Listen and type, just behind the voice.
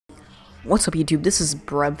What's up YouTube, this is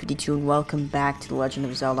Brub52 and welcome back to The Legend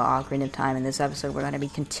of Zelda Ocarina of Time. In this episode we're going to be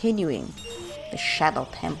continuing the Shadow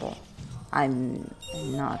Temple. I'm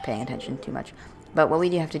not paying attention too much. But what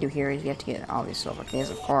we do have to do here is we have to get all these silver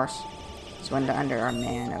keys, of course. So under our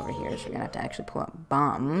man over here, so we're going to have to actually pull up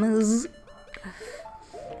bombs.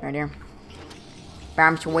 Right here.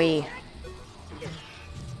 Bombs away.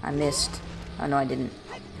 I missed. Oh no I didn't.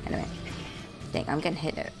 Anyway. Dang, I'm getting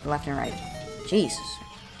hit left and right. Jesus.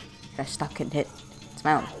 I stop getting hit. It's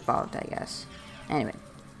my own fault, I guess. Anyway.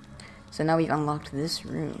 So now we've unlocked this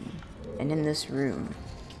room. And in this room,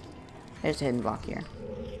 there's a hidden block here.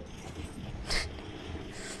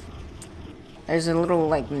 There's a little,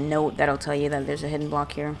 like, note that'll tell you that there's a hidden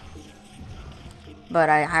block here. But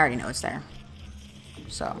I already know it's there.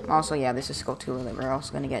 So, also, yeah, this is Skulltula that we're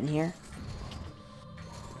also going to get in here.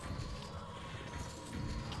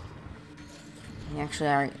 And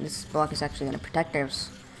actually, this block is actually going to protect us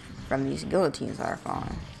from these guillotines that are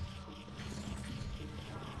falling.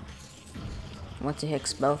 Once it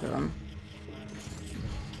hits both of them.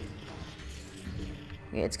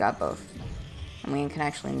 Okay, it's got both. And we can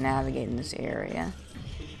actually navigate in this area.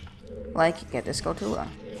 Like, get this Skulltula.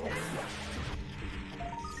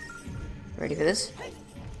 Ready for this?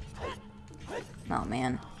 Oh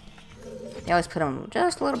man. They always put them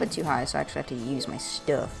just a little bit too high, so I actually have to use my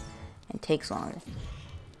stuff. It takes longer.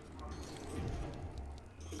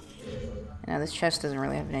 Now this chest doesn't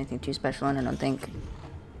really have anything too special in it, I don't think.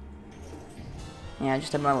 Yeah,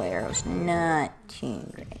 just a bow arrows. Not too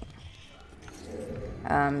great.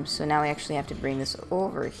 So now we actually have to bring this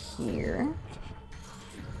over here.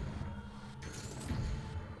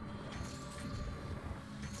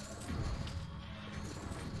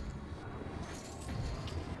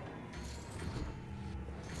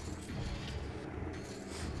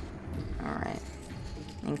 Alright.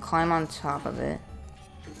 And climb on top of it.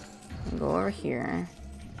 And go over here.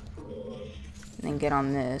 And then get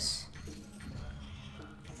on this.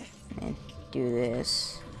 And do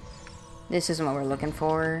this. This isn't what we're looking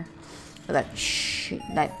for. But that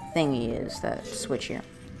thingy is, that switch here.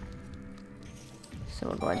 So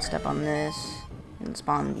we'll go ahead and step on this. And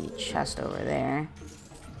spawn the chest over there.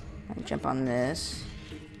 And jump on this.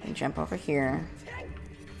 And jump over here.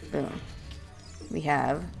 Boom. We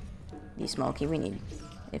have the small key we need.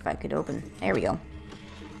 If I could open. There we go.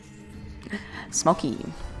 Smoky.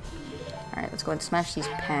 Alright, let's go ahead and smash these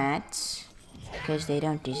pats. Because they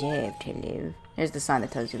don't deserve to live. There's the sign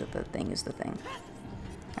that tells you that the thing is the thing.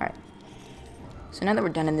 Alright. So now that we're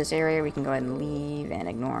done in this area, we can go ahead and leave and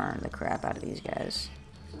ignore the crap out of these guys.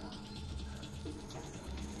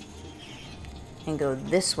 And go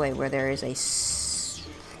this way where there is a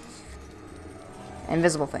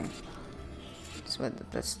invisible thing. So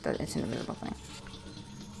it's an invisible thing.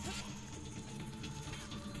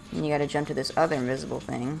 And you gotta jump to this other invisible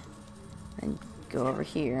thing. And go over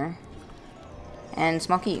here. And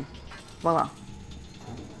small key. Voila.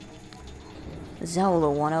 Zelda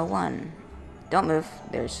 101. Don't move.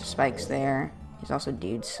 There's spikes there. There's also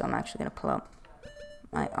dudes, so I'm actually gonna pull up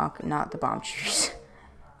my not the bomb trees.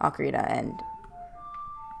 Ocarina and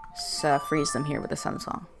freeze them here with a sun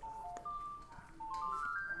song.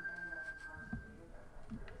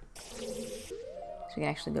 So we can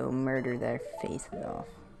actually go murder their faces off.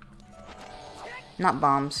 Not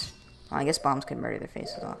bombs. Well, I guess bombs could murder their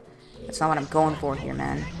faces off. That's not what I'm going for here,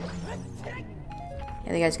 man.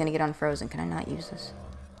 Yeah, the guy's gonna get unfrozen. Can I not use this?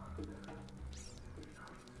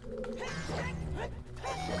 There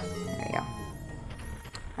we go.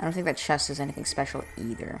 I don't think that chest is anything special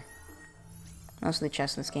either. Most of the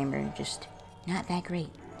chests in this game are just not that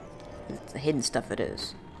great. It's the hidden stuff it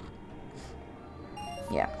is.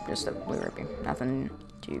 Yeah, just a blue rupee. Nothing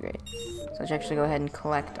too great. So let's actually go ahead and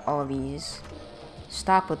collect all of these.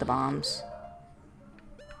 Stop with the bombs.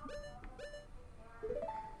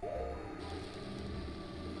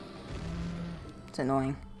 It's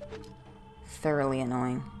annoying. Thoroughly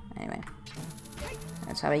annoying. Anyway.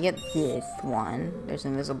 That's how we get this one. There's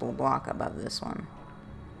an invisible block above this one.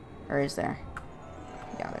 Or is there?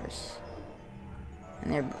 Yeah, there's.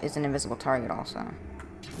 And there is an invisible target also.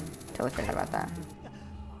 Totally forgot about that.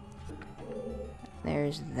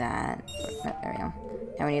 There's that. There we go.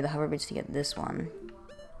 Now we need the hover boots to get this one.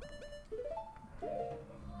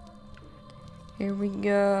 Here we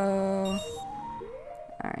go.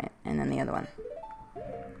 Alright, and then the other one.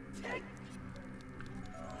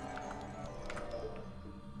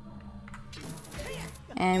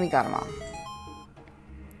 And we got them all.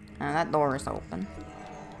 Now that door is open.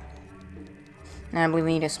 And I believe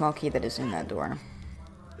we need a small key that is in that door.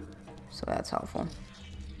 So that's helpful.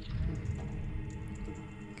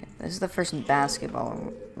 This is the first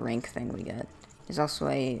basketball rink thing we get. There's also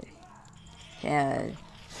a guy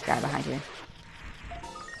behind here.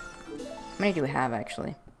 How many do we have,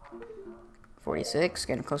 actually? 46,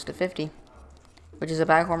 getting close to 50. Which is a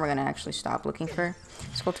biome we're going to actually stop looking for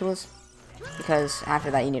skull tools. Because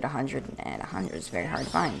after that you need 100, and 100 is very hard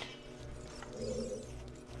to find.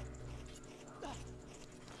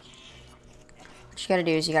 What you gotta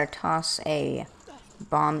do is you gotta toss a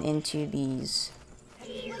bomb into this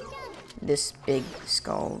big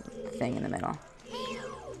skull thing in the middle.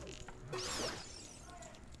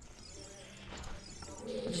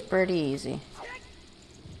 Which is pretty easy.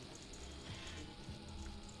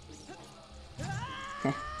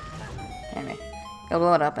 Anyway, go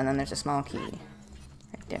blow it up, and then there's a small key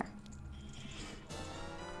right there.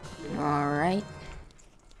 Alright.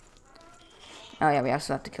 Oh yeah, we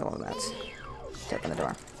also have to kill all the bats to open the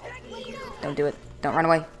door. Don't do it. Don't run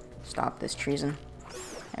away. Stop this treason.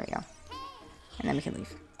 There we go. And then we can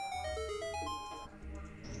leave.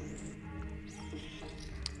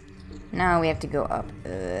 Now we have to go up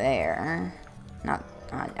there.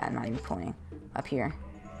 I'm not even pointing. Up here.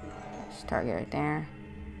 Just target right there.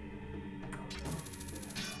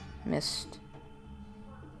 Missed.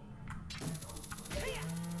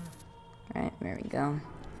 Right, there we go.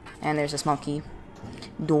 And there's a small key.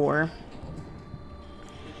 Door.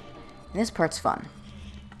 This part's fun.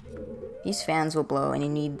 These fans will blow, and you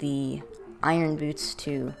need the iron boots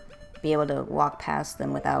to be able to walk past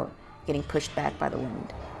them without getting pushed back by the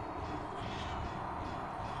wind.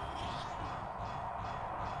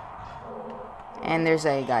 And there's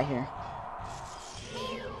a guy here.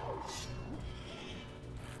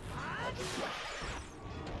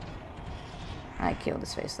 I killed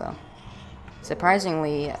his face, though.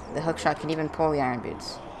 Surprisingly, the hookshot can even pull the iron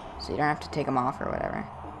boots, so you don't have to take them off or whatever.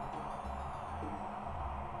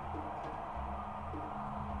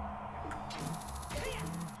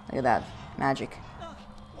 Look at that. Magic.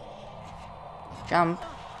 Jump.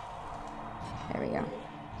 There we go.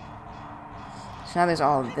 So now there's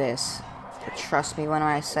all of this. But trust me when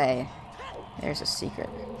I say there's a secret.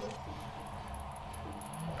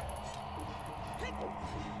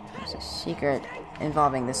 There's a secret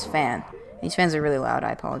involving this fan. These fans are really loud.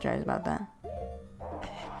 I apologize about that.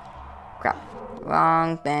 Crap.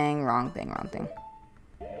 Wrong thing, wrong thing, wrong thing.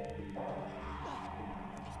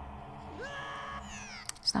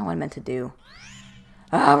 It's not what I meant to do.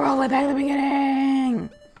 Oh, we're all the way back to the beginning!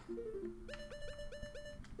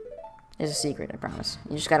 There's a secret, I promise.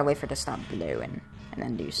 You just gotta wait for it to stop blowing, and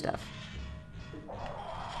then do stuff.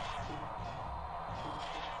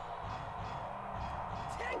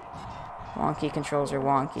 Wonky controls are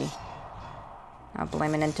wonky. Not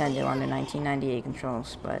blaming Nintendo on their 1998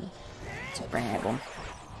 controls, but it's a problem.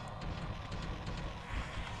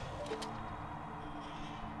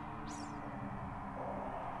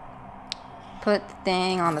 Put the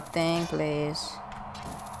thing on the thing, please.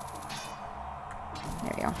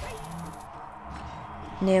 There we go.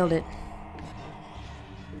 Nailed it.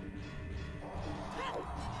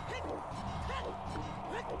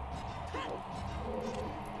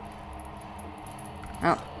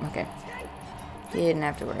 Oh, okay. Didn't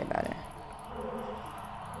have to worry about it.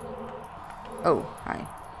 Oh, hi.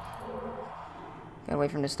 Gotta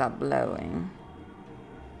wait for him to stop blowing.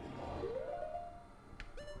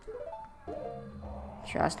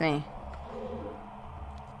 Trust me.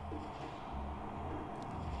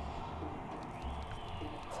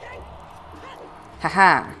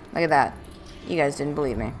 Haha! Look at that. You guys didn't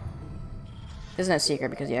believe me. This isn't a secret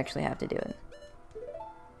because you actually have to do it.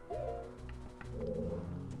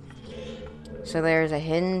 So there's a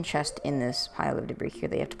hidden chest in this pile of debris here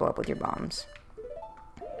that you have to blow up with your bombs.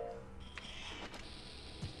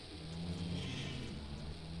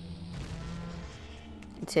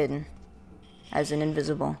 It's hidden. As in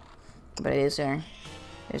invisible. But it is there.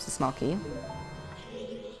 There's the small key.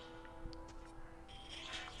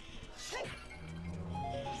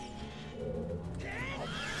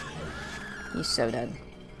 He's so dead.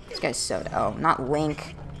 This guy's so dead. Oh, not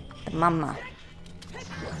Link. The mama.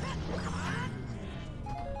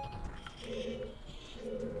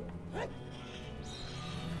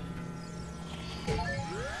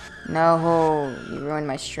 No, you ruined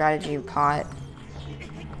my strategy, pot.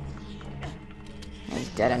 He's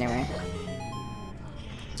dead anyway.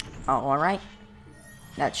 Oh, alright.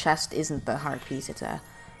 That chest isn't the heart piece, it's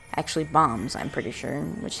actually bombs, I'm pretty sure,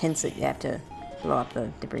 which hints that you have to blow up the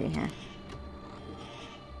debris in here.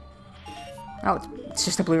 Oh, it's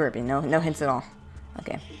just a blue ribbon, no hints at all.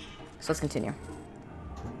 Okay, so let's continue.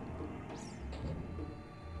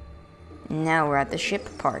 Now we're at the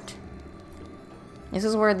ship part. This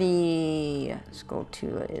is where the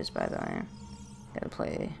Skulltula is, by the way. Gotta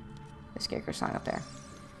play the Scarecrow song up there.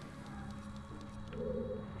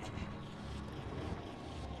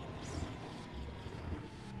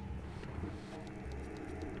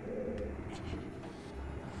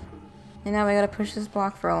 And now we gotta push this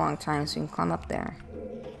block for a long time so we can climb up there.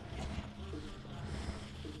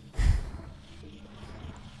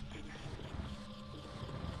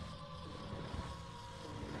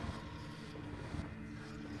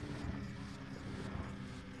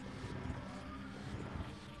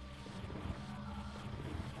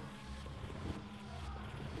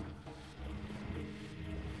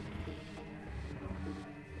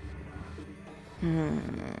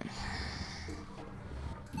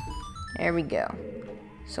 There we go.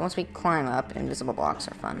 So once we climb up, invisible blocks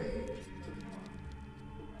are fun.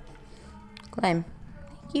 Climb.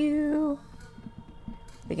 Thank you.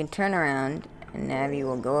 We can turn around, and Navi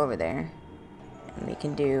will go over there. And we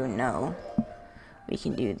can do, no. We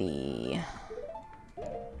can do the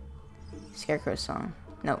Scarecrow song.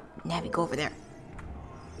 No, Navi, go over there.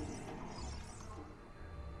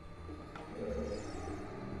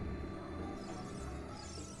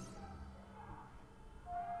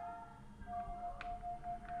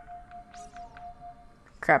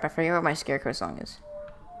 Crap, I forget what my Scarecrow song is.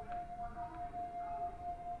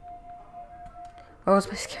 What was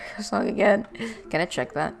my Scarecrow song again? Can I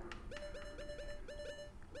check that?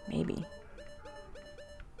 Maybe.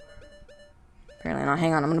 Apparently not.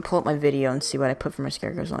 Hang on, I'm gonna pull up my video and see what I put for my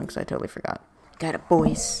Scarecrow song, because I totally forgot. Got a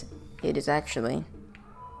voice. It is actually...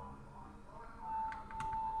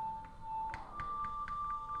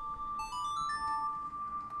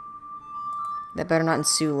 That better not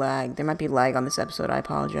ensue lag. There might be lag on this episode. I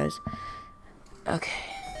apologize. Okay.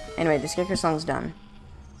 Anyway, the Scarecrow song's done.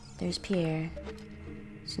 There's Pierre.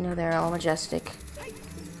 So now they're all majestic.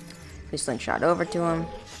 We slingshot over to him.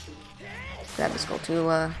 Grab the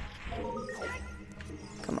Skulltula.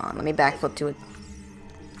 Come on, let me backflip to it.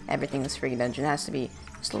 Everything in this freaking dungeon has to be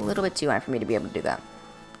just a little bit too high for me to be able to do that.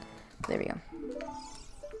 There we go.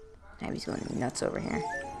 Now he's going nuts over here.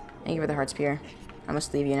 Thank you for the hearts, Pierre. I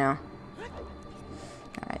must leave you now.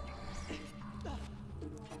 Alright.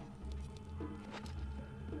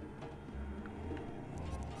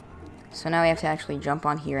 So now we have to actually jump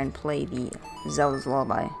on here and play the Zelda's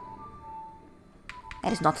Lullaby.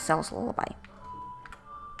 That is not Zelda's Lullaby.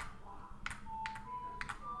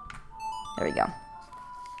 There we go.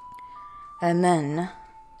 And then,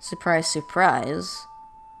 surprise, surprise,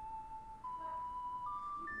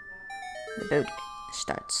 the boat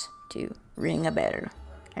starts to ring a bell.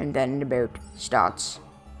 And then the boat starts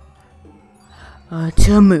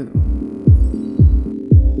to move.